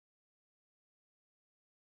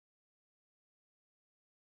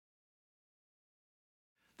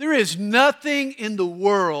There is nothing in the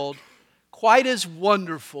world quite as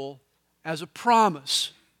wonderful as a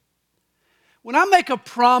promise. When I make a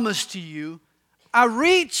promise to you, I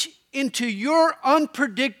reach into your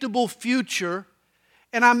unpredictable future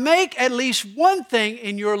and I make at least one thing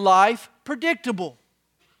in your life predictable.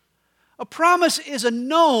 A promise is a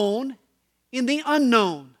known in the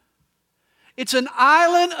unknown. It's an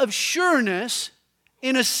island of sureness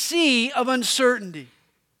in a sea of uncertainty.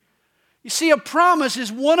 You see, a promise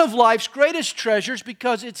is one of life's greatest treasures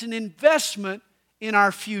because it's an investment in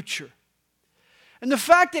our future. And the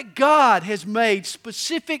fact that God has made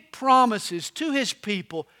specific promises to His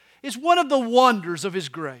people is one of the wonders of His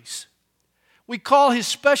grace. We call His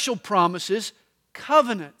special promises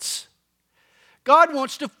covenants. God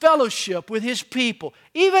wants to fellowship with His people.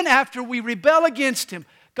 Even after we rebel against Him,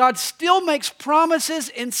 God still makes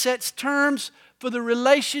promises and sets terms for the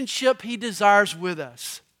relationship He desires with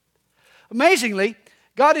us. Amazingly,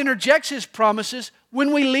 God interjects His promises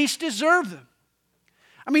when we least deserve them.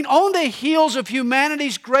 I mean, on the heels of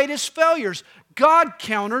humanity's greatest failures, God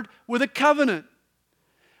countered with a covenant.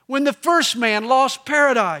 When the first man lost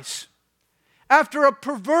paradise, after a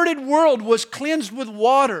perverted world was cleansed with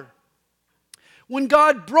water, when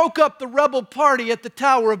God broke up the rebel party at the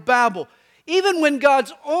Tower of Babel, even when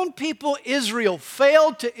God's own people Israel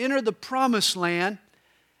failed to enter the promised land,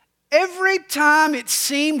 every time it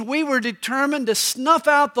seemed we were determined to snuff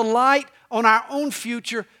out the light on our own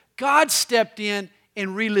future, God stepped in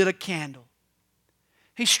and relit a candle.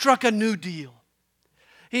 He struck a new deal.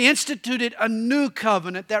 He instituted a new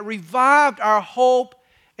covenant that revived our hope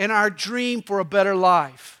and our dream for a better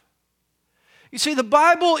life. You see, the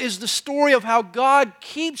Bible is the story of how God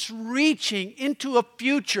keeps reaching into a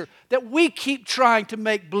future that we keep trying to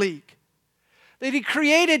make bleak. That He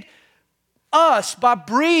created us by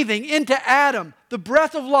breathing into Adam the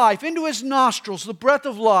breath of life, into his nostrils the breath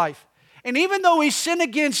of life. And even though we sin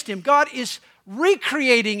against Him, God is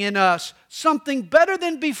recreating in us something better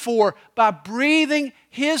than before by breathing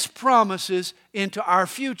His promises into our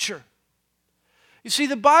future. You see,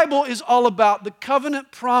 the Bible is all about the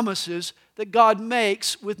covenant promises that God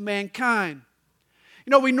makes with mankind.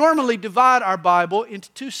 You know, we normally divide our Bible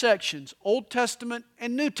into two sections, Old Testament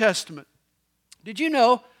and New Testament. Did you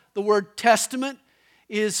know the word testament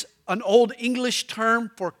is an Old English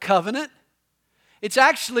term for covenant? It's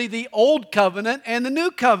actually the Old Covenant and the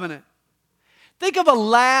New Covenant. Think of a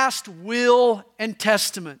last will and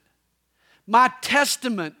testament. My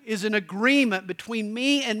testament is an agreement between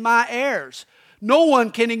me and my heirs. No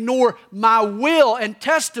one can ignore my will and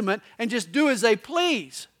testament and just do as they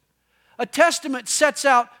please. A testament sets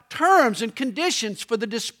out terms and conditions for the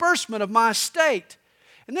disbursement of my estate.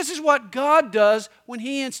 And this is what God does when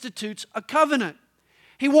He institutes a covenant.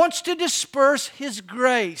 He wants to disperse His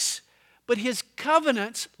grace, but His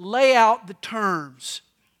covenants lay out the terms.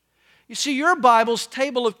 You see, your Bible's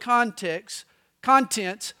table of contents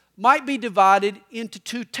might be divided into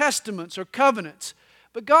two testaments or covenants.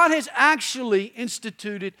 But God has actually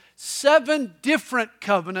instituted 7 different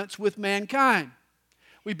covenants with mankind.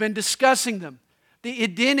 We've been discussing them. The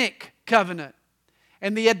Edenic covenant,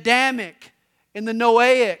 and the Adamic, and the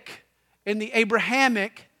Noahic, and the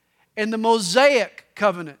Abrahamic, and the Mosaic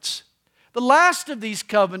covenants. The last of these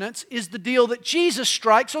covenants is the deal that Jesus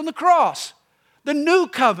strikes on the cross, the new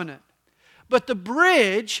covenant. But the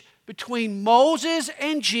bridge between Moses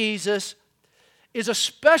and Jesus is a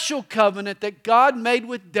special covenant that God made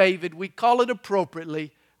with David. We call it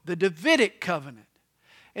appropriately the Davidic covenant.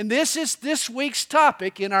 And this is this week's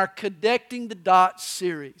topic in our Connecting the Dots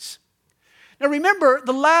series. Now remember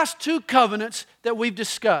the last 2 covenants that we've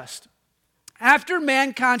discussed. After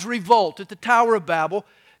mankind's revolt at the Tower of Babel,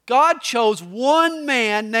 God chose one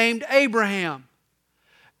man named Abraham.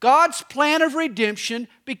 God's plan of redemption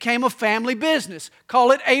became a family business.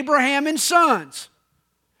 Call it Abraham and Sons.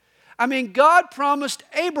 I mean, God promised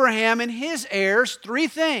Abraham and his heirs 3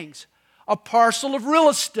 things: a parcel of real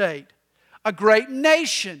estate, a great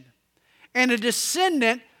nation, and a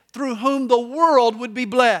descendant through whom the world would be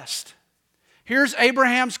blessed. Here's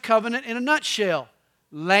Abraham's covenant in a nutshell: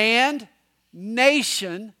 land,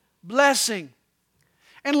 nation, blessing.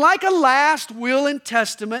 And like a last will and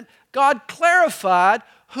testament, God clarified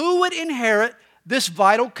who would inherit this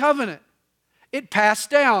vital covenant. It passed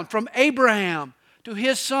down from Abraham to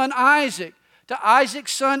his son Isaac, to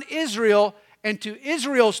Isaac's son Israel, and to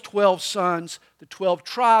Israel's 12 sons, the 12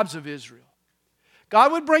 tribes of Israel.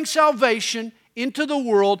 God would bring salvation into the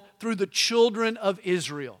world through the children of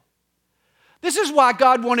Israel. This is why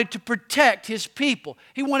God wanted to protect His people.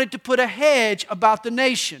 He wanted to put a hedge about the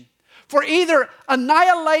nation, for either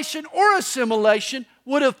annihilation or assimilation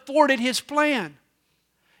would have thwarted His plan.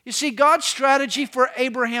 You see, God's strategy for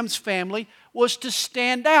Abraham's family was to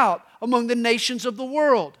stand out among the nations of the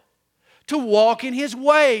world, to walk in His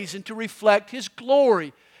ways and to reflect His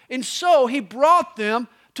glory. And so He brought them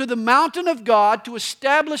to the mountain of God to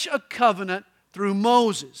establish a covenant through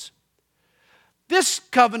Moses. This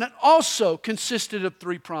covenant also consisted of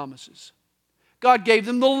 3 promises. God gave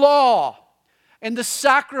them the law and the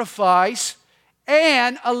sacrifice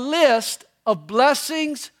and a list of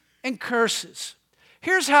blessings and curses.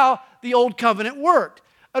 Here's how the old covenant worked.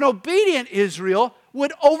 An obedient Israel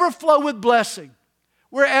would overflow with blessing,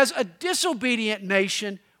 whereas a disobedient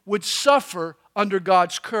nation would suffer under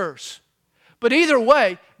God's curse. But either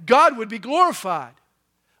way, God would be glorified.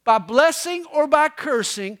 By blessing or by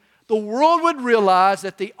cursing, the world would realize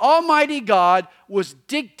that the Almighty God was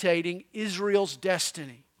dictating Israel's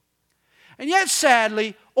destiny. And yet,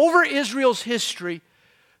 sadly, over Israel's history,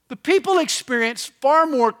 the people experienced far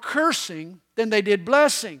more cursing than they did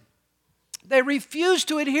blessing. They refused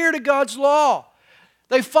to adhere to God's law.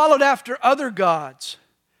 They followed after other gods.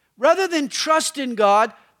 Rather than trust in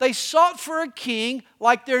God, they sought for a king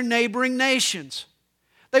like their neighboring nations.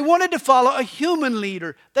 They wanted to follow a human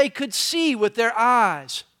leader they could see with their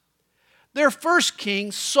eyes. Their first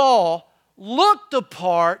king, Saul, looked the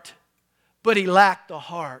part, but he lacked a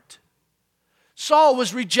heart. Saul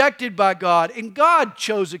was rejected by God, and God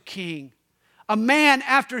chose a king, a man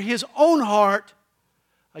after His own heart,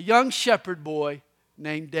 a young shepherd boy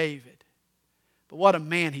named David. But what a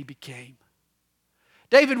man he became.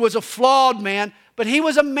 David was a flawed man, but he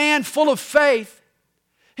was a man full of faith.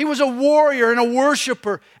 He was a warrior and a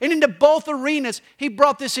worshiper. And into both arenas, he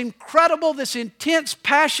brought this incredible, this intense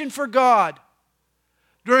passion for God.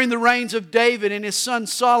 During the reigns of David and his son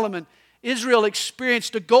Solomon, Israel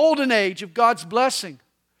experienced a golden age of God's blessing.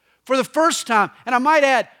 For the first time, and I might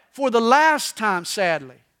add, for the last time,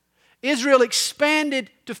 sadly, Israel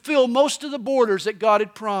expanded to fill most of the borders that God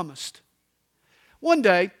had promised. One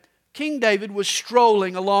day, King David was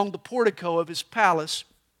strolling along the portico of his palace.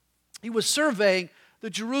 He was surveying the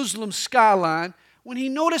Jerusalem skyline when he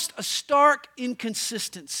noticed a stark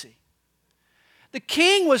inconsistency. The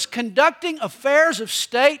king was conducting affairs of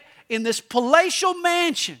state in this palatial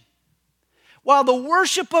mansion, while the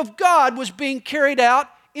worship of God was being carried out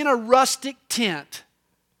in a rustic tent.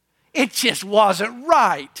 It just wasn't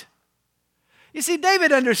right. You see,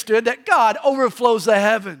 David understood that God overflows the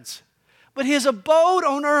heavens, but His abode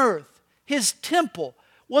on earth, His temple,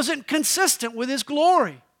 wasn't consistent with His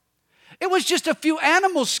glory. It was just a few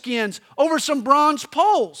animal skins over some bronze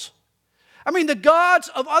poles. I mean, the gods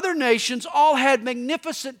of other nations all had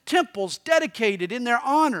magnificent temples dedicated in their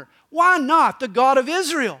honor. Why not the God of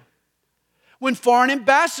Israel? When foreign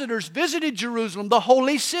ambassadors visited Jerusalem, the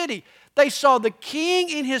holy city, they saw the king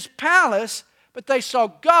in his palace, but they saw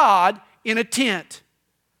God in a tent.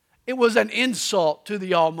 It was an insult to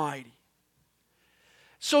the Almighty.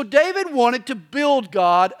 So David wanted to build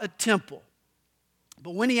God a temple.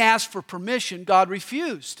 But when he asked for permission, God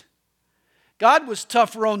refused. God was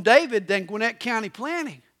tougher on David than Gwinnett County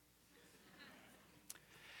Planning.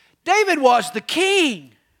 David was the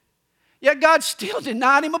king, yet God still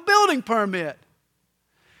denied him a building permit.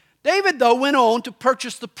 David, though, went on to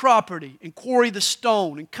purchase the property and quarry the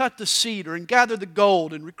stone and cut the cedar and gather the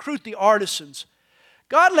gold and recruit the artisans.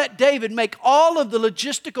 God let David make all of the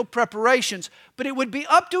logistical preparations, but it would be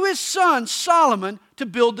up to his son Solomon to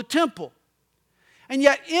build the temple. And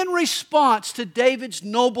yet, in response to David's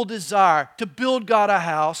noble desire to build God a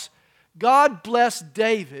house, God blessed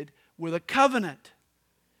David with a covenant.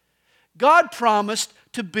 God promised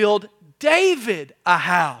to build David a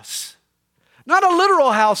house. Not a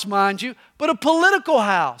literal house, mind you, but a political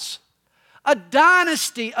house. A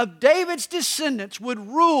dynasty of David's descendants would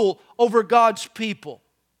rule over God's people.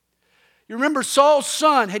 You remember Saul's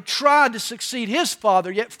son had tried to succeed his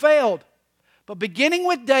father, yet failed. But beginning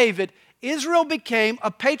with David, Israel became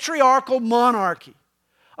a patriarchal monarchy.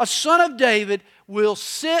 A son of David will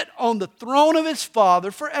sit on the throne of his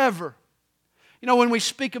father forever. You know, when we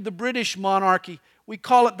speak of the British monarchy, we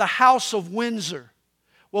call it the House of Windsor.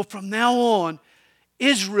 Well, from now on,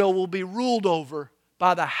 Israel will be ruled over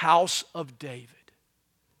by the house of David.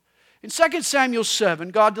 In 2 Samuel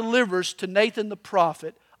 7, God delivers to Nathan the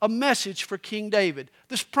prophet a message for King David.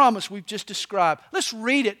 This promise we've just described. Let's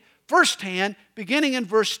read it firsthand, beginning in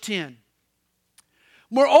verse 10.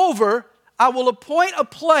 Moreover, I will appoint a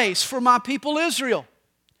place for my people Israel,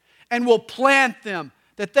 and will plant them,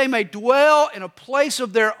 that they may dwell in a place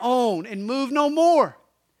of their own, and move no more.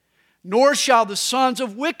 Nor shall the sons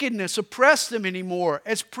of wickedness oppress them any more,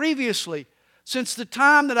 as previously, since the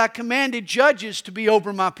time that I commanded judges to be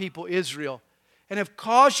over my people Israel, and have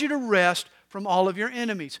caused you to rest from all of your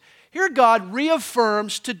enemies. Here God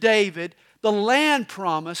reaffirms to David the land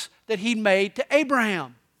promise that he made to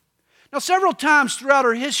Abraham. Now, several times throughout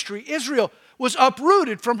her history, Israel was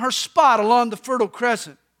uprooted from her spot along the Fertile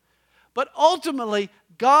Crescent. But ultimately,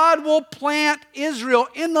 God will plant Israel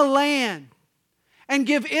in the land and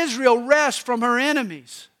give Israel rest from her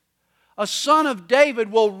enemies. A son of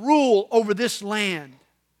David will rule over this land.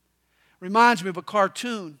 Reminds me of a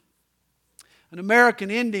cartoon. An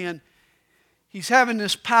American Indian, he's having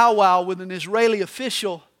this powwow with an Israeli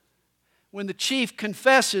official when the chief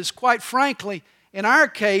confesses, quite frankly, in our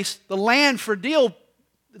case, the land for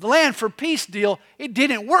peace deal, it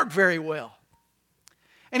didn't work very well.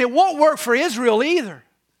 And it won't work for Israel either.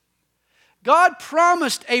 God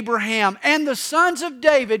promised Abraham and the sons of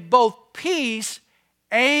David both peace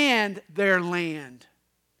and their land.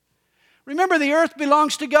 Remember, the earth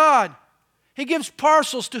belongs to God. He gives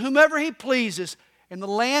parcels to whomever He pleases. And the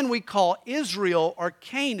land we call Israel or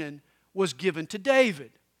Canaan was given to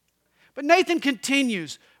David. But Nathan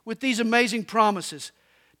continues with these amazing promises.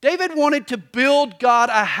 David wanted to build God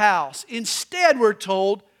a house. Instead, we're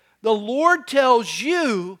told, the Lord tells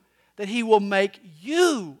you that He will make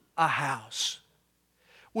you a house.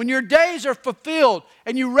 When your days are fulfilled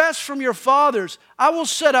and you rest from your fathers, I will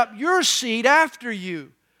set up your seed after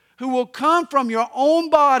you, who will come from your own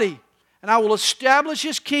body, and I will establish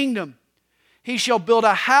His kingdom. He shall build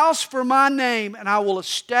a house for my name, and I will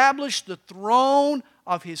establish the throne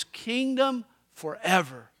of His kingdom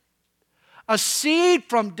forever. A seed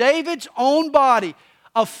from David's own body,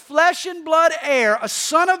 a flesh and blood heir, a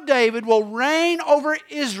son of David, will reign over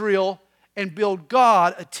Israel and build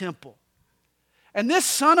God a temple. And this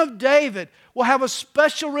son of David will have a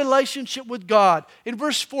special relationship with God. In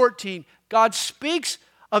verse 14, God speaks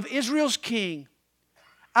of Israel's king.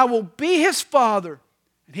 I will be his father,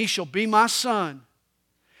 and he shall be my son.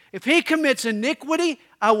 If he commits iniquity,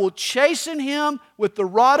 I will chasten him with the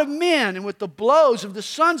rod of men and with the blows of the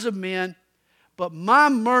sons of men. But my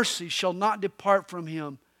mercy shall not depart from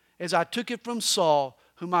him, as I took it from Saul,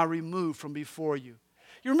 whom I removed from before you.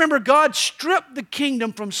 You remember, God stripped the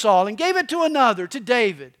kingdom from Saul and gave it to another, to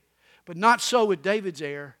David. But not so with David's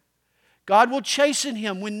heir. God will chasten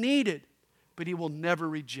him when needed, but He will never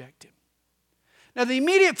reject him. Now, the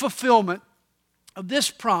immediate fulfillment of this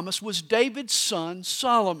promise was David's son,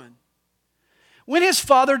 Solomon. When his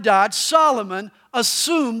father died, Solomon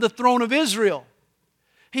assumed the throne of Israel.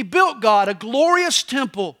 He built God a glorious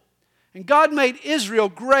temple, and God made Israel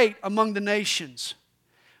great among the nations.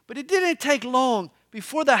 But it didn't take long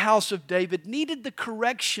before the house of David needed the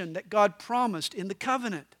correction that God promised in the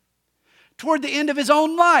covenant. Toward the end of his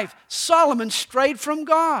own life, Solomon strayed from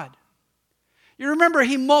God. You remember,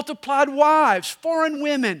 he multiplied wives, foreign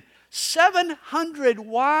women, 700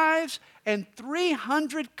 wives and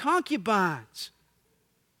 300 concubines.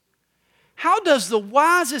 How does the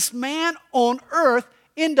wisest man on earth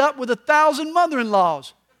end up with 1,000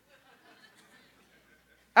 mother-in-laws?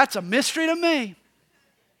 That's a mystery to me.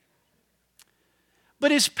 But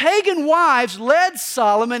his pagan wives led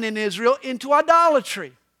Solomon and Israel into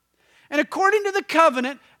idolatry. And according to the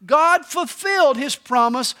covenant, God fulfilled His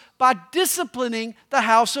promise by disciplining the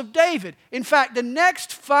house of David. In fact, the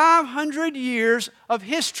next 500 years of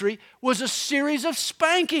history was a series of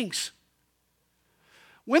spankings.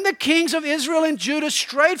 When the kings of Israel and Judah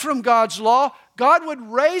strayed from God's law, God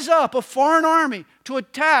would raise up a foreign army to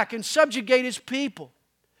attack and subjugate His people.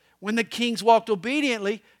 When the kings walked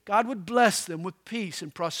obediently, God would bless them with peace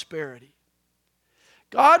and prosperity.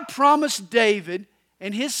 God promised David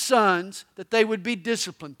and his sons that they would be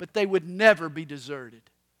disciplined, but they would never be deserted.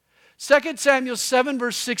 2 Samuel 7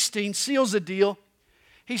 verse 16 seals the deal.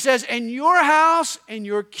 He says, "And your house and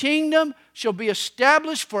your kingdom shall be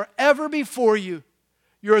established forever before you.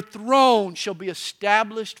 Your throne shall be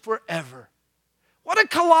established forever." What a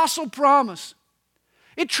colossal promise.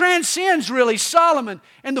 It transcends, really, Solomon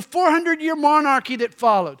and the 400-year monarchy that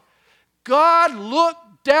followed. God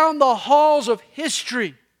looked down the halls of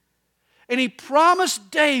history and He promised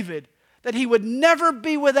David that he would never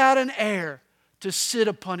be without an heir to sit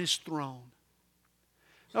upon his throne.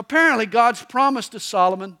 Now, apparently, God's promise to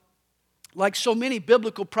Solomon, like so many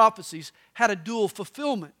biblical prophecies, had a dual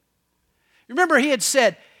fulfillment. Remember, he had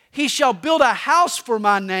said, "He shall build a house for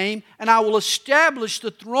my name, and I will establish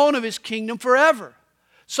the throne of his kingdom forever."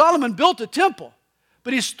 Solomon built a temple,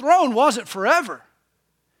 but his throne wasn't forever.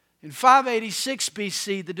 In 586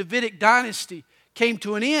 BC, the Davidic dynasty came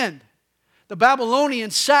to an end. The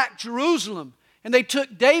Babylonians sacked Jerusalem, and they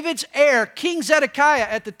took David's heir, King Zedekiah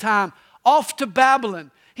at the time, off to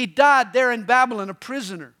Babylon. He died there in Babylon, a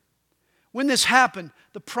prisoner. When this happened,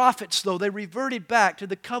 the prophets, though, they reverted back to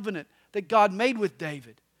the covenant that God made with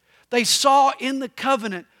David. They saw in the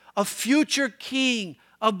covenant a future king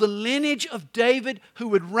of the lineage of David who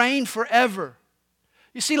would reign forever.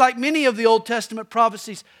 You see, like many of the Old Testament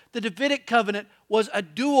prophecies, the Davidic covenant was a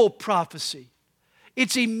dual prophecy.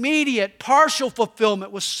 Its immediate, partial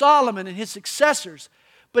fulfillment was Solomon and his successors,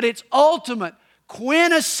 but its ultimate,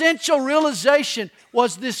 quintessential realization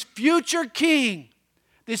was this future king,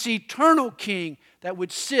 this eternal king that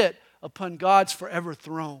would sit upon God's forever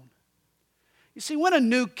throne. You see, when a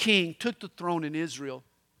new king took the throne in Israel,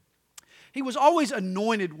 he was always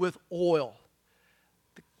anointed with oil.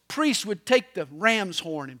 The priest would take the ram's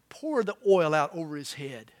horn and pour the oil out over his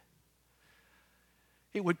head.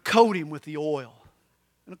 It would coat him with the oil.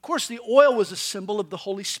 And of course, the oil was a symbol of the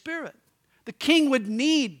Holy Spirit. The king would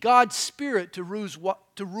need God's Spirit to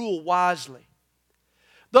rule wisely.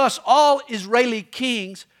 Thus, all Israeli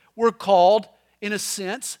kings were called, in a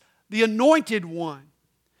sense, the Anointed One.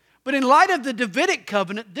 But in light of the Davidic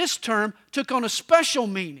covenant, this term took on a special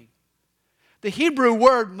meaning. The Hebrew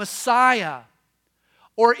word Messiah,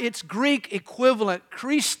 or its Greek equivalent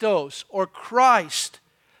Christos or Christ,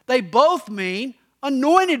 they both mean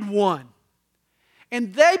Anointed One.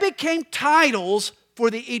 And they became titles for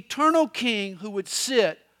the eternal king who would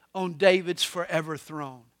sit on David's forever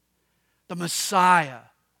throne. The Messiah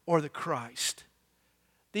or the Christ.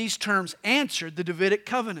 These terms answered the Davidic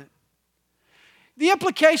covenant. The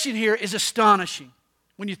implication here is astonishing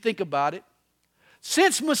when you think about it.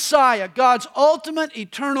 Since Messiah, God's ultimate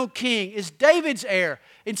eternal king, is David's heir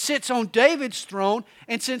and sits on David's throne,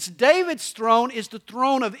 and since David's throne is the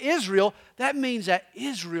throne of Israel, that means that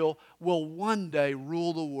Israel will one day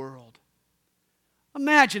rule the world.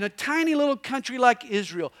 Imagine a tiny little country like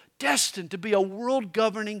Israel destined to be a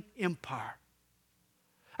world-governing empire.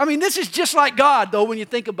 I mean, this is just like God, though, when you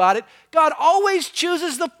think about it. God always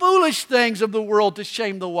chooses the foolish things of the world to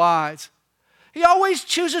shame the wise. He always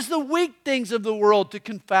chooses the weak things of the world to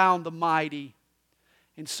confound the mighty.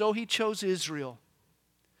 And so He chose Israel.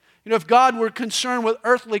 You know, if God were concerned with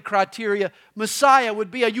earthly criteria, Messiah would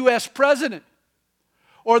be a U.S. president,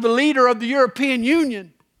 or the leader of the European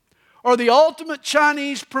Union, or the ultimate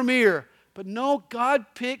Chinese premier. But no, God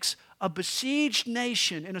picks a besieged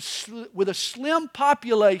nation with a slim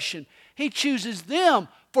population. He chooses them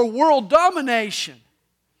for world domination.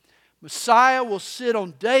 Messiah will sit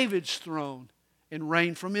on David's throne and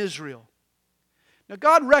reign from Israel. Now,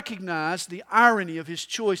 God recognized the irony of His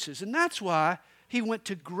choices, and that's why He went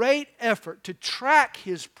to great effort to track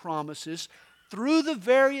His promises through the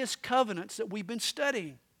various covenants that we've been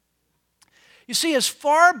studying. You see, as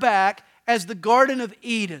far back as the Garden of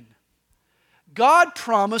Eden, God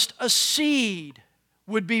promised a seed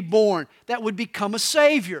would be born that would become a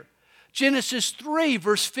Savior. Genesis 3,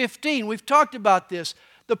 verse 15, we've talked about this.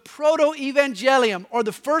 The proto-evangelium, or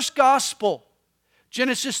the first gospel.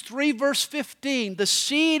 Genesis 3, verse 15, the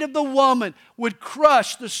seed of the woman would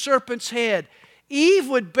crush the serpent's head. Eve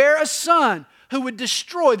would bear a son who would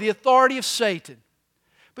destroy the authority of Satan.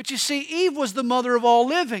 But you see, Eve was the mother of all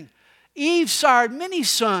living. Eve sired many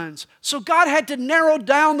sons, so God had to narrow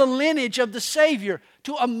down the lineage of the Savior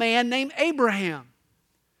to a man named Abraham.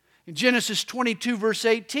 In Genesis 22, verse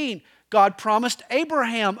 18, God promised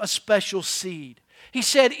Abraham a special seed. He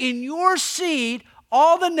said, "In your seed,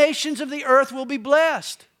 all the nations of the earth will be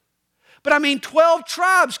blessed." But 12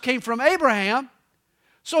 tribes came from Abraham.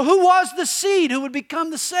 So who was the seed who would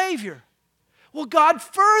become the Savior? Well, God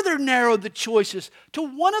further narrowed the choices to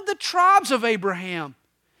one of the tribes of Abraham.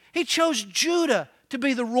 He chose Judah to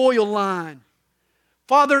be the royal line.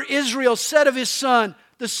 Father Israel said of his son,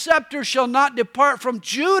 "The scepter shall not depart from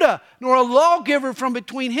Judah, nor a lawgiver from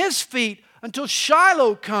between his feet, until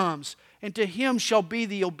Shiloh comes, and to him shall be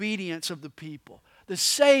the obedience of the people." The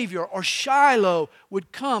Savior, or Shiloh,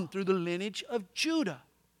 would come through the lineage of Judah.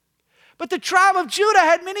 But the tribe of Judah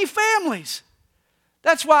had many families.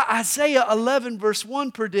 That's why Isaiah 11, verse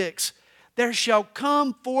 1 predicts, "There shall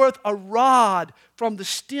come forth a rod from the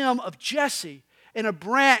stem of Jesse, and a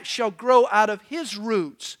branch shall grow out of his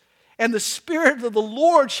roots, and the Spirit of the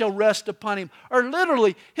Lord shall rest upon him." Or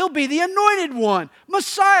literally, he'll be the anointed one.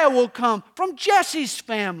 Messiah will come from Jesse's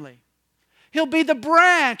family. He'll be the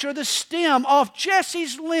branch or the stem off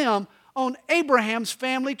Jesse's limb on Abraham's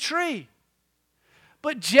family tree.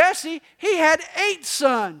 But Jesse, he had 8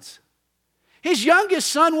 sons. His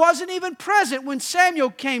youngest son wasn't even present when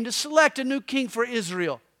Samuel came to select a new king for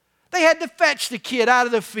Israel. They had to fetch the kid out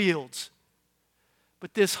of the fields.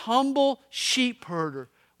 But this humble sheep herder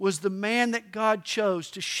was the man that God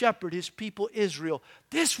chose to shepherd His people Israel.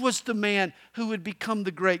 This was the man who would become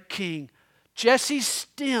the great king. Jesse's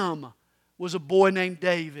stem was a boy named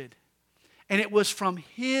David. And it was from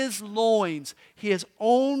His loins, His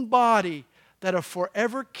own body, that a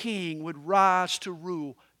forever king would rise to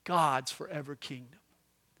rule God's forever kingdom.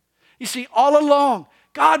 You see, all along,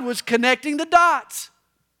 God was connecting the dots.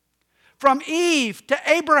 From Eve to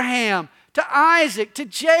Abraham, to Isaac, to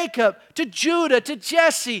Jacob, to Judah, to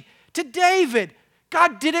Jesse, to David.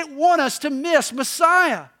 God didn't want us to miss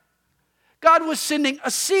Messiah. God was sending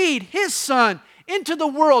a seed, His Son, into the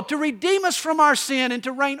world to redeem us from our sin and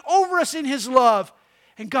to reign over us in His love.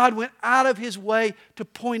 And God went out of His way to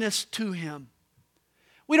point us to Him.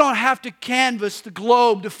 We don't have to canvass the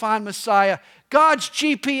globe to find Messiah. God's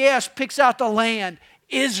GPS picks out the land,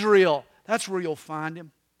 Israel. That's where you'll find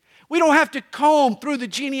Him. We don't have to comb through the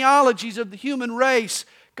genealogies of the human race.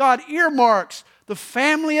 God earmarks the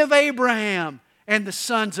family of Abraham and the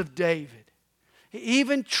sons of David. He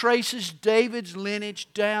even traces David's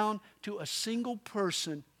lineage down to a single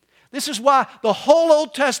person. This is why the whole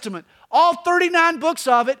Old Testament, all 39 books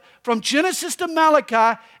of it, from Genesis to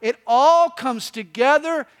Malachi, it all comes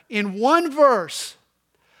together in one verse.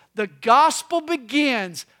 The gospel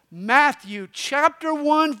begins, Matthew chapter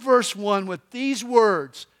 1, verse 1, with these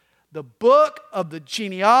words: the book of the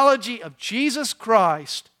genealogy of Jesus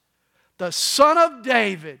Christ, the son of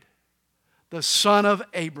David, the son of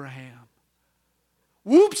Abraham.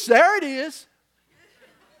 Whoops, there it is.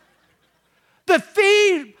 The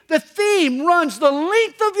theme runs the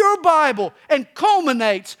length of your Bible and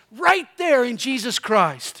culminates right there in Jesus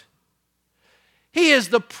Christ. He is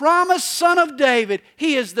the promised son of David.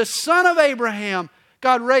 He is the son of Abraham.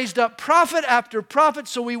 God raised up prophet after prophet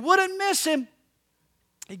so we wouldn't miss Him.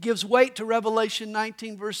 He gives weight to Revelation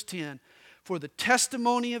 19, verse 10. For the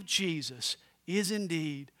testimony of Jesus is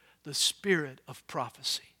indeed the spirit of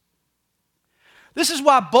prophecy. This is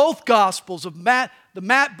why both Gospels of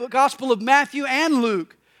the Gospel of Matthew and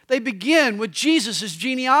Luke, they begin with Jesus'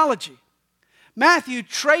 genealogy. Matthew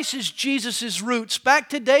traces Jesus' roots back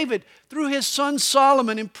to David through his son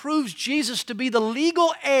Solomon and proves Jesus to be the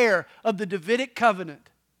legal heir of the Davidic covenant.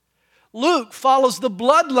 Luke follows the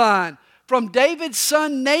bloodline from David's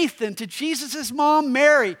son Nathan to Jesus' mom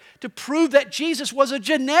Mary to prove that Jesus was a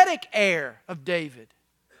genetic heir of David.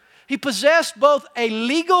 He possessed both a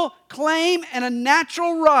legal claim and a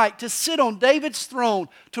natural right to sit on David's throne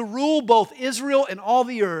to rule both Israel and all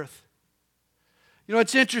the earth. You know,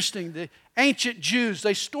 it's interesting. The ancient Jews,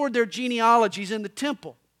 they stored their genealogies in the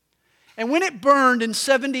temple. And when it burned in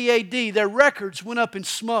 70 AD, their records went up in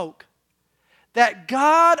smoke. That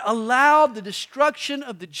God allowed the destruction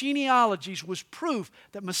of the genealogies was proof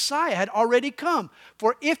that Messiah had already come.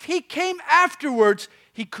 For if He came afterwards,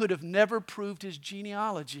 He could have never proved His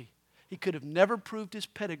genealogy. He could have never proved His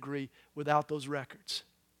pedigree without those records.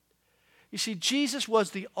 You see, Jesus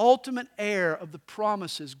was the ultimate heir of the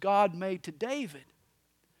promises God made to David.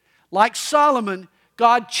 Like Solomon,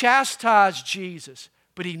 God chastised Jesus,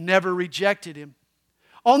 but He never rejected Him.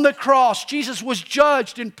 On the cross, Jesus was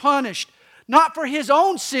judged and punished, not for His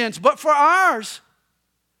own sins, but for ours.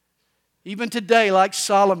 Even today, like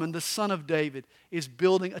Solomon, the son of David, is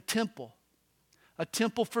building a temple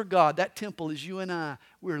for God. That temple is you and I.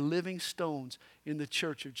 We're living stones in the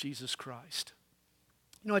church of Jesus Christ.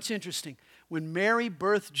 You know, it's interesting. When Mary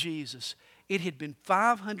birthed Jesus, it had been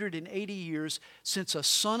 580 years since a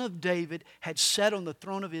son of David had sat on the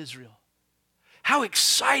throne of Israel. How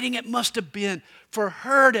exciting it must have been for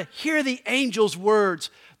her to hear the angel's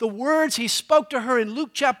words. The words he spoke to her in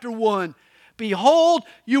Luke chapter 1. Behold,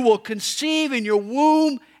 you will conceive in your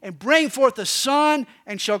womb and bring forth a son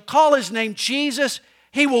and shall call his name Jesus.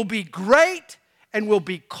 He will be great and will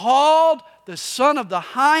be called the Son of the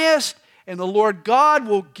Highest, and the Lord God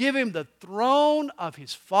will give him the throne of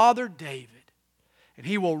his father David. And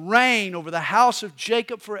he will reign over the house of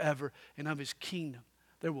Jacob forever, and of his kingdom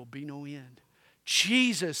there will be no end.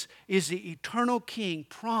 Jesus is the eternal King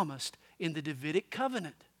promised in the Davidic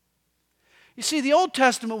covenant. You see, the Old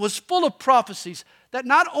Testament was full of prophecies that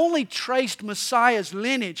not only traced Messiah's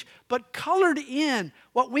lineage, but colored in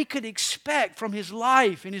what we could expect from His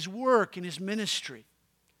life and His work and His ministry.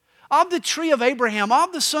 Of the tree of Abraham,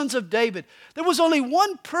 of the sons of David, there was only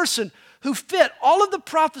one person who fit all of the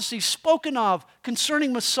prophecies spoken of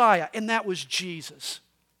concerning Messiah, and that was Jesus.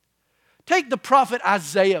 Take the prophet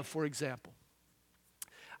Isaiah, for example.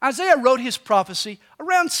 Isaiah wrote his prophecy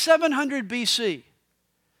around 700 BC.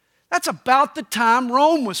 That's about the time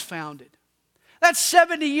Rome was founded. That's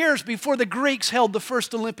 70 years before the Greeks held the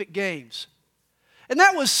first Olympic Games. And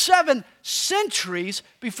that was 7 centuries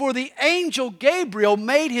before the angel Gabriel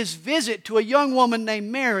made his visit to a young woman named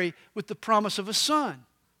Mary with the promise of a son.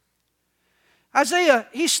 Isaiah,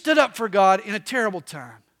 he stood up for God in a terrible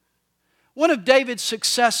time. One of David's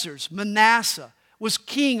successors, Manasseh, was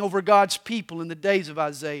king over God's people in the days of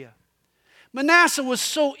Isaiah. Manasseh was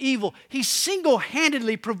so evil, he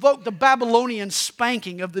single-handedly provoked the Babylonian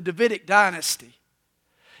spanking of the Davidic dynasty.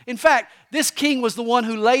 In fact, this king was the one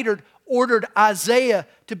who later ordered Isaiah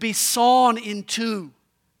to be sawn in two.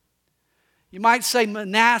 You might say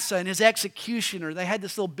Manasseh and his executioner, they had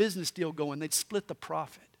this little business deal going. They'd split the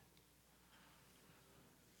profit.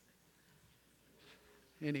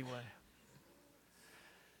 Anyway.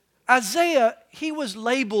 Isaiah, he was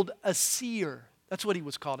labeled a seer. That's what he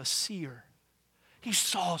was called, a seer. He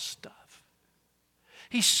saw stuff.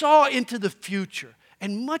 He saw into the future.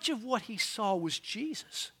 And much of what he saw was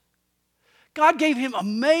Jesus. God gave him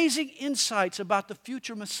amazing insights about the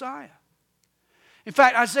future Messiah. In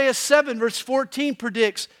fact, Isaiah 7 verse 14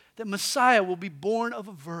 predicts that Messiah will be born of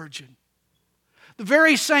a virgin. The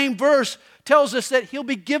very same verse tells us that he'll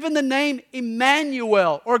be given the name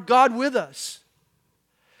Emmanuel, or God with us.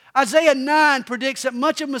 Isaiah 9 predicts that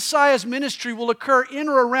much of Messiah's ministry will occur in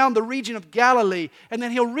or around the region of Galilee, and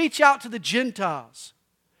then he'll reach out to the Gentiles.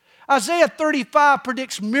 Isaiah 35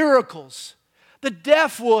 predicts miracles. The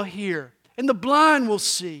deaf will hear, and the blind will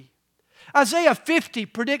see. Isaiah 50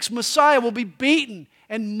 predicts Messiah will be beaten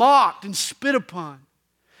and mocked and spit upon.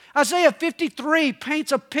 Isaiah 53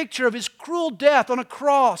 paints a picture of his cruel death on a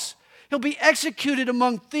cross. He'll be executed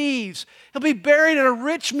among thieves. He'll be buried in a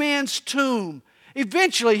rich man's tomb.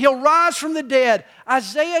 Eventually, he'll rise from the dead.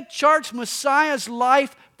 Isaiah charts Messiah's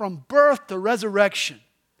life from birth to resurrection.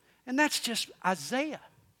 And that's just Isaiah.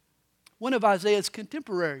 One of Isaiah's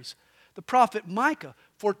contemporaries, the prophet Micah,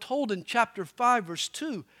 foretold in chapter 5, verse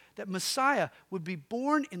 2, that Messiah would be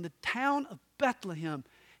born in the town of Bethlehem.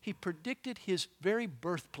 He predicted his very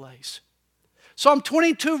birthplace. Psalm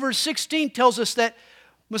 22, verse 16 tells us that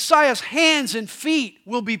Messiah's hands and feet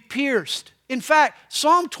will be pierced. In fact,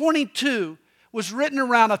 Psalm 22 was written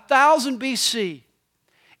around 1000 BC.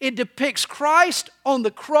 It depicts Christ on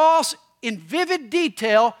the cross in vivid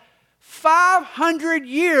detail 500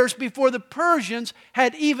 years before the Persians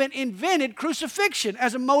had even invented crucifixion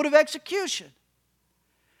as a mode of execution.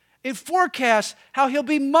 It forecasts how he'll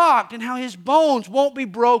be mocked and how his bones won't be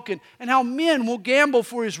broken and how men will gamble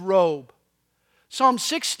for his robe. Psalm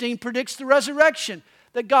 16 predicts the resurrection,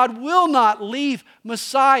 that God will not leave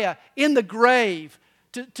Messiah in the grave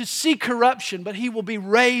to see corruption, but he will be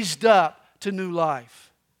raised up to new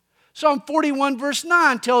life. Psalm 41 verse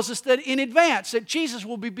 9 tells us that in advance that Jesus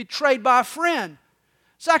will be betrayed by a friend.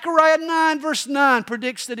 Zechariah 9 verse 9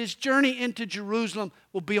 predicts that his journey into Jerusalem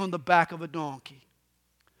will be on the back of a donkey.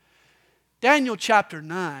 Daniel chapter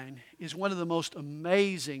 9 is one of the most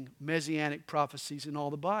amazing messianic prophecies in all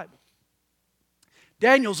the Bible.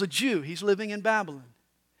 Daniel's a Jew. He's living in Babylon.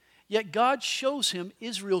 Yet God shows him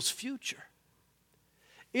Israel's future.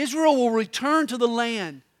 Israel will return to the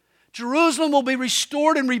land. Jerusalem will be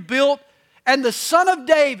restored and rebuilt. And the Son of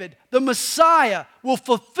David, the Messiah, will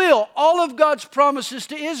fulfill all of God's promises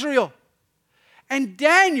to Israel. And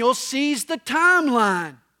Daniel sees the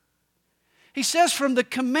timeline. He says from the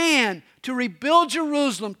command to rebuild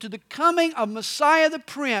Jerusalem to the coming of Messiah the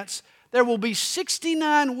Prince, there will be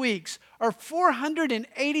 69 weeks or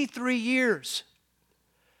 483 years.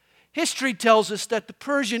 History tells us that the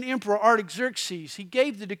Persian Emperor Artaxerxes, he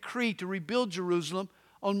gave the decree to rebuild Jerusalem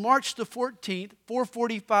on March the 14th,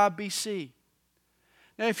 445 BC.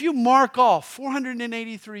 Now if you mark off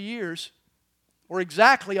 483 years, or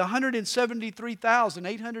exactly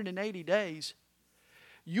 173,880 days,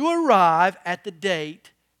 you arrive at the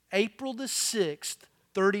date April the 6th,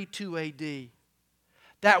 32 AD.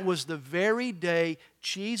 That was the very day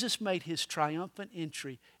Jesus made his triumphant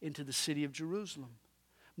entry into the city of Jerusalem.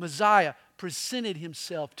 Messiah presented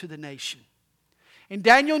himself to the nation. In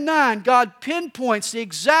Daniel 9, God pinpoints the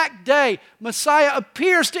exact day Messiah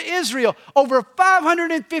appears to Israel over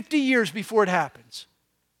 550 years before it happens.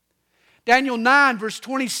 Daniel 9 verse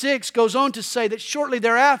 26 goes on to say that shortly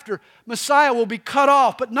thereafter, Messiah will be cut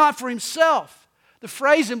off, but not for himself. The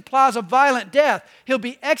phrase implies a violent death. He'll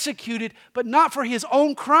be executed, but not for his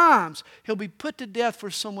own crimes. He'll be put to death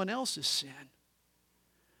for someone else's sin.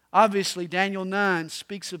 Obviously, Daniel 9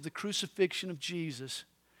 speaks of the crucifixion of Jesus.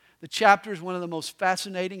 The chapter is one of the most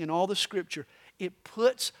fascinating in all the Scripture. It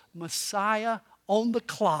puts Messiah on the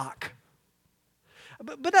clock.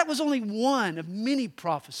 But that was only one of many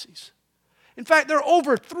prophecies. In fact, there are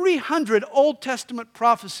over 300 Old Testament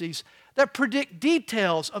prophecies that predict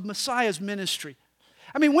details of Messiah's ministry.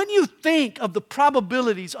 I mean, when you think of the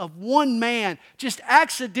probabilities of one man just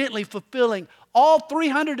accidentally fulfilling all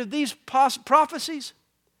 300 of these prophecies,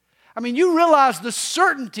 I mean, you realize the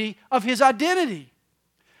certainty of his identity.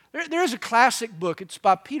 There's a classic book. It's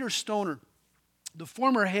by Peter Stoner, the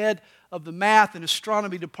former head of the math and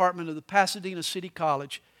astronomy department of the Pasadena City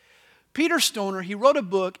College. Peter Stoner, he wrote a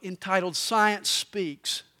book entitled Science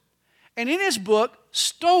Speaks. And in his book,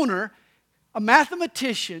 Stoner, a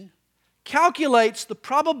mathematician, calculates the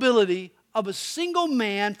probability of a single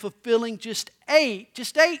man fulfilling just eight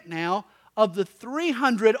now, of the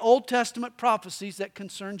 300 Old Testament prophecies that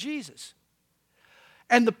concern Jesus.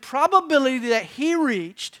 And the probability that he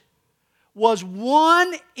reached was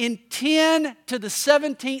 1 in 10 to the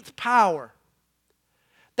 17th power.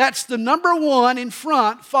 That's the number 1 in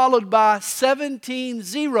front, followed by 17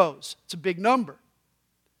 zeros. It's a big number.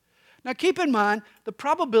 Now keep in mind, the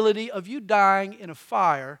probability of you dying in a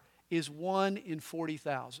fire is 1 in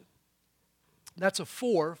 40,000. That's a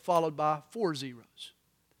 4 followed by 4 zeros.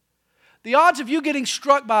 The odds of you getting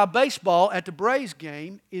struck by a baseball at the Braves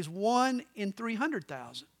game is 1 in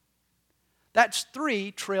 300,000. That's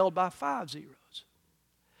 3 trailed by 5 zeros.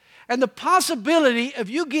 And the possibility of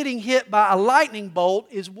you getting hit by a lightning bolt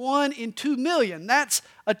is 1 in 2 million. That's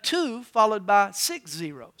a 2 followed by 6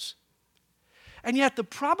 zeros. And yet the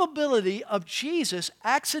probability of Jesus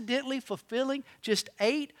accidentally fulfilling just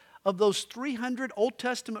 8 of those 300 Old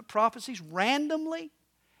Testament prophecies randomly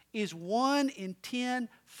is 1 in 10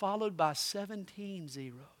 followed by 17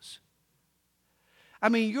 zeros. I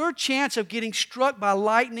mean, your chance of getting struck by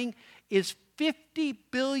lightning is 50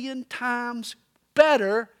 billion times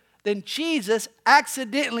better than Jesus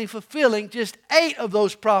accidentally fulfilling just 8 of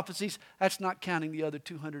those prophecies. That's not counting the other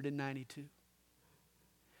 292.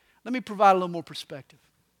 Let me provide a little more perspective.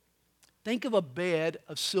 Think of a bed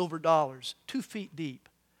of silver dollars, 2 feet deep,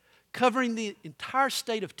 covering the entire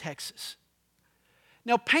state of Texas.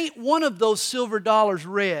 Now paint one of those silver dollars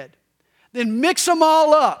red, then mix them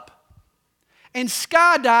all up and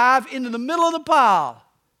skydive into the middle of the pile.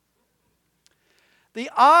 The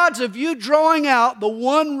odds of you drawing out the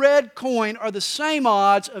one red coin are the same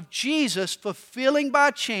odds of Jesus fulfilling by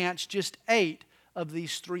chance just 8 of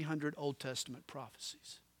these 300 Old Testament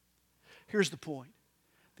prophecies. Here's the point.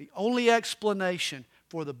 The only explanation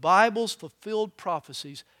for the Bible's fulfilled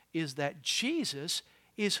prophecies is that Jesus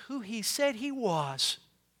is who He said He was.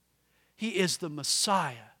 He is the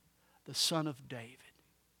Messiah, the Son of David.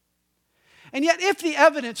 And yet, if the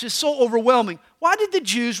evidence is so overwhelming, why did the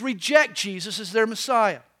Jews reject Jesus as their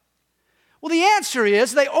Messiah? Well, the answer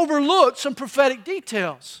is they overlooked some prophetic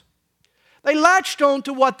details. They latched on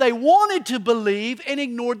to what they wanted to believe and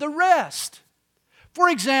ignored the rest. For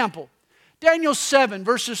example, Daniel 7,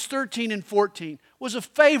 verses 13 and 14 was a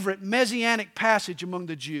favorite messianic passage among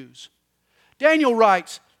the Jews. Daniel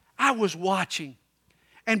writes, "I was watching,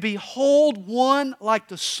 and behold, one like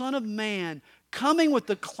the Son of Man, coming with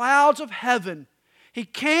the clouds of heaven. He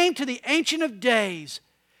came to the Ancient of Days,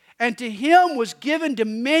 and to Him was given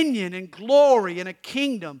dominion and glory and a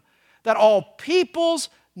kingdom, that all peoples,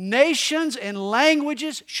 nations, and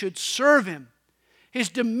languages should serve Him. His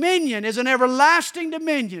dominion is an everlasting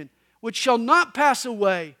dominion, which shall not pass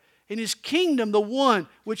away, and His kingdom the one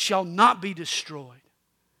which shall not be destroyed."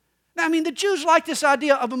 Now, I mean, the Jews like this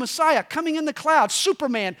idea of a Messiah coming in the clouds,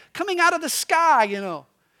 Superman coming out of the sky,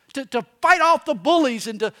 to fight off the bullies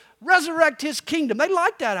and to resurrect His kingdom. They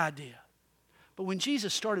liked that idea. But when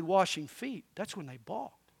Jesus started washing feet, that's when they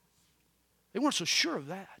balked. They weren't so sure of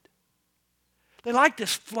that. They liked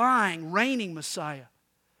this flying, reigning Messiah.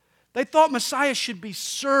 They thought Messiah should be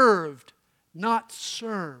served, not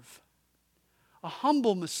serve. A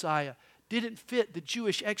humble Messiah didn't fit the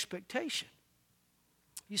Jewish expectation.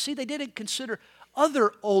 You see, they didn't consider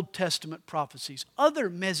other Old Testament prophecies, other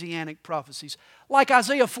messianic prophecies, like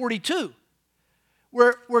Isaiah 42,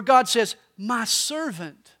 where God says, "My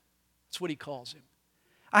servant," that's what He calls Him.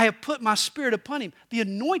 "I have put my Spirit upon him. The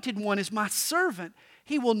anointed one is my servant.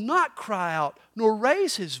 He will not cry out, nor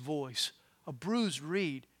raise his voice. A bruised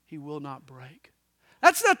reed He will not break."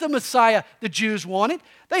 That's not the Messiah the Jews wanted.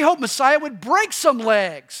 They hoped Messiah would break some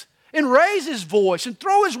legs and raise His voice and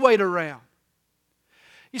throw His weight around.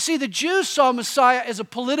 You see, the Jews saw Messiah as a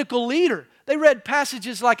political leader. They read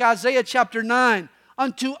passages like Isaiah chapter 9.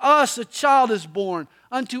 "Unto us a child is born,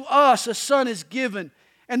 unto us a son is given,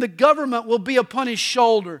 and the government will be upon His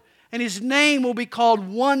shoulder, and His name will be called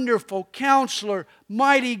Wonderful, Counselor,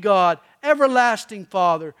 Mighty God, Everlasting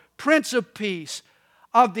Father, Prince of Peace.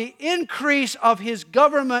 Of the increase of His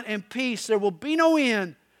government and peace there will be no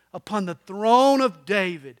end upon the throne of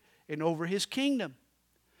David and over His kingdom."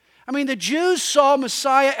 I mean, the Jews saw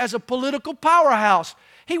Messiah as a political powerhouse.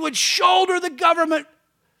 He would shoulder the government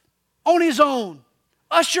on His own,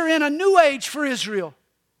 usher in a new age for Israel.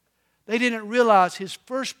 They didn't realize His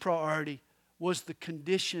first priority was the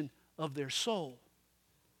condition of their soul.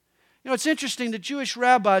 You know, it's interesting, the Jewish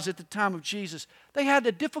rabbis at the time of Jesus, they had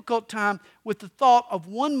a difficult time with the thought of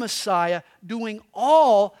one Messiah doing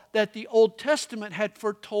all that the Old Testament had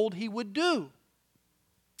foretold he would do.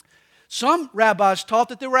 Some rabbis taught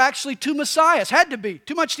that there were actually two Messiahs. Had to be.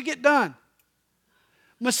 Too much to get done.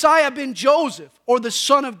 Messiah ben Joseph, or the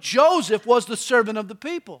son of Joseph, was the servant of the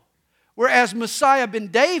people. Whereas Messiah ben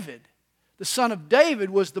David, the son of David,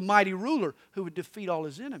 was the mighty ruler who would defeat all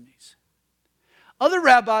his enemies. Other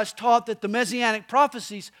rabbis taught that the Messianic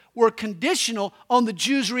prophecies were conditional on the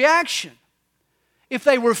Jews' reaction. If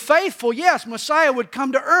they were faithful, yes, Messiah would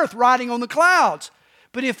come to earth riding on the clouds.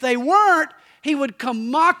 But if they weren't, he would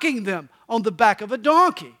come mocking them on the back of a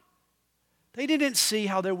donkey. They didn't see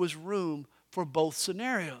how there was room for both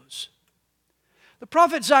scenarios. The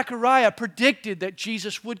prophet Zechariah predicted that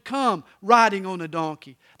Jesus would come riding on a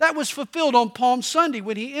donkey. That was fulfilled on Palm Sunday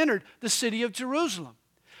when he entered the city of Jerusalem.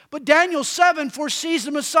 But Daniel 7 foresees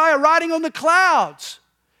the Messiah riding on the clouds.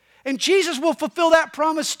 And Jesus will fulfill that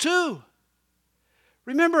promise too.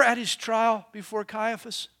 Remember at his trial before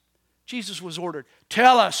Caiaphas? Jesus was ordered,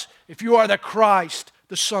 "Tell us if you are the Christ,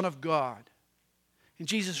 the Son of God." And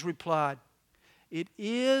Jesus replied, "It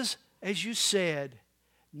is as you said.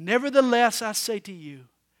 Nevertheless, I say to you,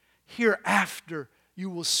 hereafter you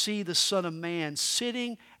will see the Son of Man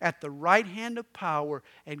sitting at the right hand of power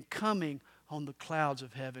and coming on the clouds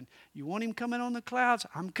of heaven." You want him coming on the clouds?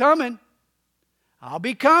 I'm coming. I'll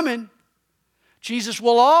be coming. Jesus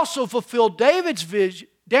will also fulfill Daniel's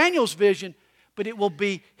vision, but it will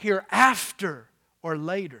be hereafter or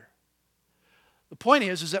later. The point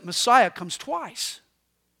is that Messiah comes twice.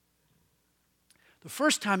 The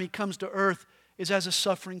first time he comes to earth is as a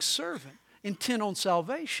suffering servant, intent on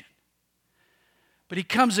salvation. But he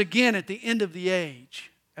comes again at the end of the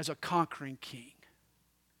age as a conquering king.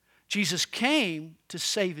 Jesus came to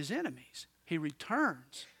save his enemies. He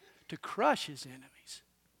returns to crush his enemies.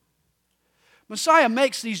 Messiah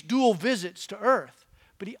makes these dual visits to earth,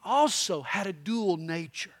 but he also had a dual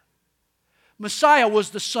nature. Messiah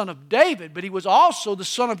was the son of David, but he was also the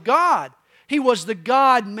Son of God. He was the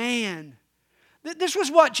God-man. This was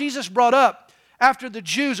what Jesus brought up after the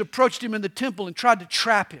Jews approached him in the temple and tried to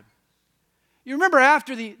trap him. You remember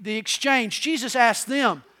after the exchange, Jesus asked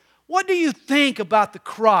them, "What do you think about the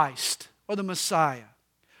Christ or the Messiah?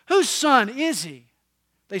 Whose son is he?"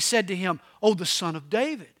 They said to him, "Oh, the son of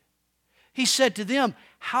David." He said to them,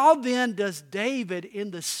 "How then does David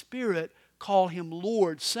in the Spirit call him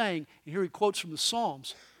Lord, saying," and here he quotes from the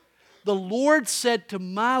Psalms, "The Lord said to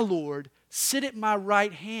my Lord, sit at my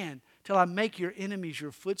right hand till I make your enemies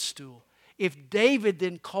your footstool. If David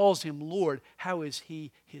then calls him Lord, how is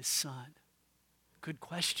he his son?" Good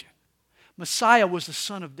question. Messiah was the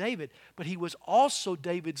son of David, but he was also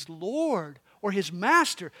David's Lord or his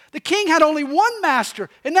master. The king had only one master,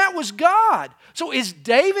 and that was God. So is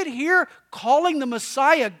David here calling the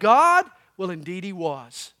Messiah God? Well, indeed he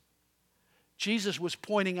was. Jesus was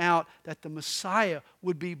pointing out that the Messiah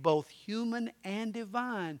would be both human and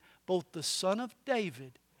divine, both the son of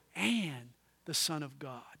David and the Son of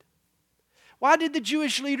God. Why did the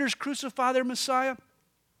Jewish leaders crucify their Messiah?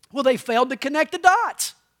 Well, they failed to connect the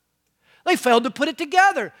dots. They failed to put it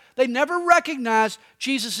together. They never recognized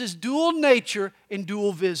Jesus' dual nature in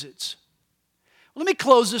dual visits. Let me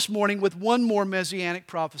close this morning with one more messianic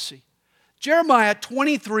prophecy. Jeremiah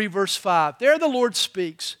 23, verse 5. There the Lord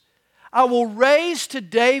speaks, "I will raise to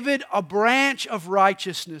David a branch of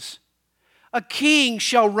righteousness. A king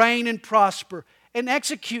shall reign and prosper and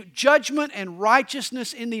execute judgment and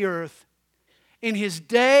righteousness in the earth. In his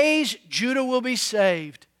days Judah will be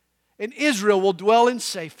saved, and Israel will dwell in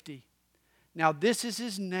safety. Now this is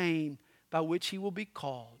his name by which he will be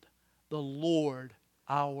called, the Lord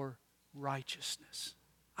our righteousness."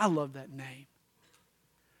 I love that name.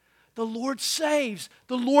 The Lord saves.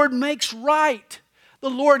 The Lord makes right. The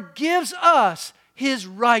Lord gives us his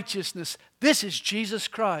righteousness. This is Jesus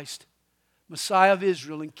Christ, Messiah of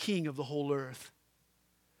Israel and King of the whole earth.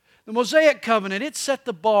 The Mosaic covenant, it set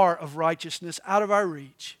the bar of righteousness out of our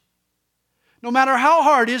reach. No matter how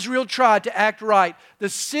hard Israel tried to act right, the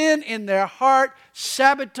sin in their heart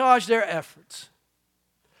sabotaged their efforts.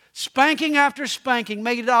 Spanking after spanking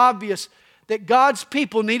made it obvious that God's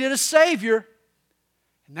people needed a Savior.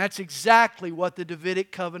 And that's exactly what the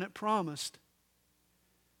Davidic covenant promised.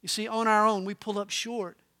 You see, on our own, we pull up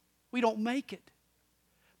short. We don't make it.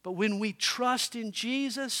 But when we trust in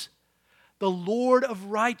Jesus, the Lord of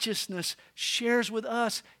righteousness shares with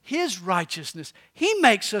us his righteousness. He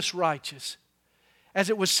makes us righteous. As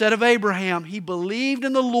it was said of Abraham, he believed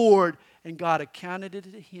in the Lord and God accounted it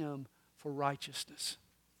to him for righteousness.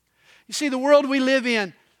 You see, the world we live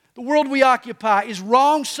in, The world we occupy is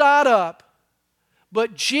wrong side up,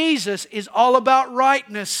 but Jesus is all about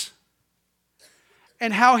rightness.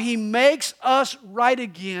 And how He makes us right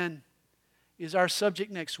again is our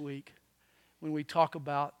subject next week when we talk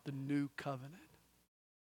about the new covenant.